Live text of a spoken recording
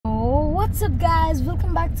What's up guys,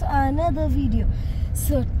 welcome back to another video.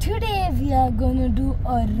 So today we are gonna do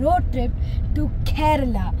a road trip to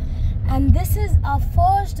Kerala, and this is our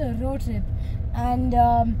first road trip, and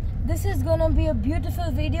this is gonna be a beautiful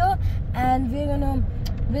video, and we're gonna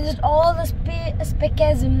visit all the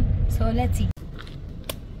specasm. So let's see.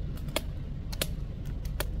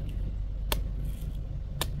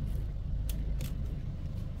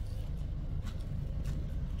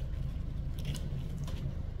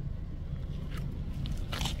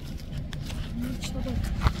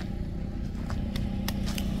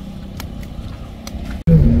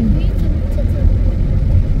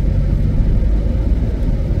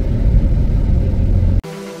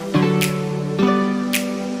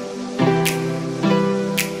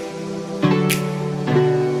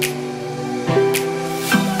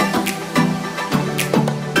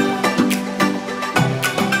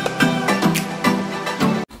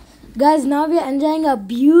 Guys, now we are enjoying a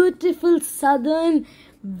beautiful southern,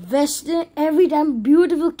 western, every time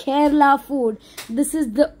beautiful Kerala food. This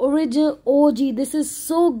is the original OG. This is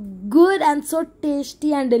so good and so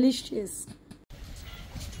tasty and delicious.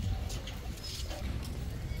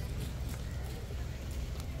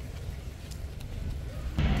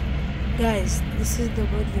 Guys, this is the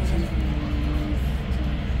boat we're gonna.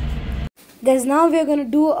 Guys, now we are gonna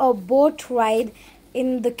do a boat ride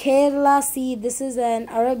in the Kerala Sea. This is an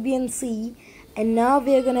Arabian Sea, and now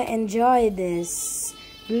we are gonna enjoy this.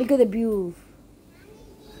 Look at the view.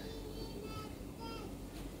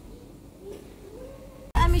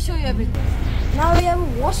 Let me show you everything. Now we have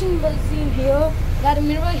a washing machine here, got a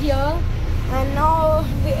mirror here, and now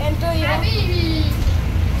we enter here.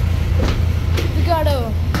 We got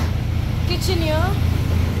a kitchen here,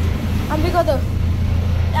 and we got the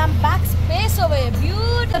back space over here.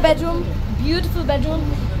 Beautiful bedroom.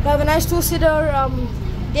 We have a nice two-seater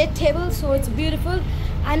bed table, so it's beautiful.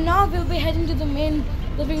 And now we'll be heading to the main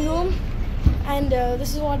living room, and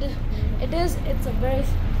this is what it is.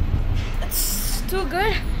 It's too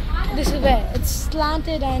good. This is where it's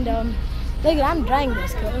slanted, and look, I'm drying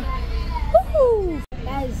this girl. Woohoo!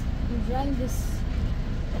 Guys, I'm drying this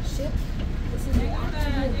ship. This is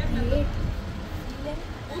actually a great feeling.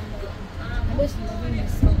 I'm just loving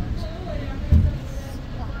this so much.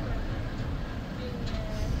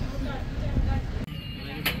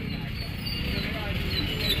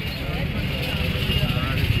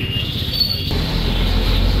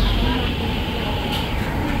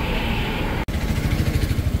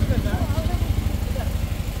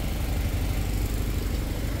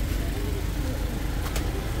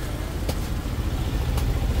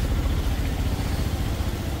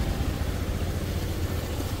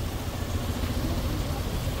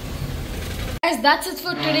 Guys, that's it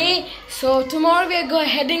for today. So tomorrow we are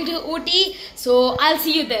heading to Ooty. So I'll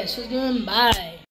see you there. So bye.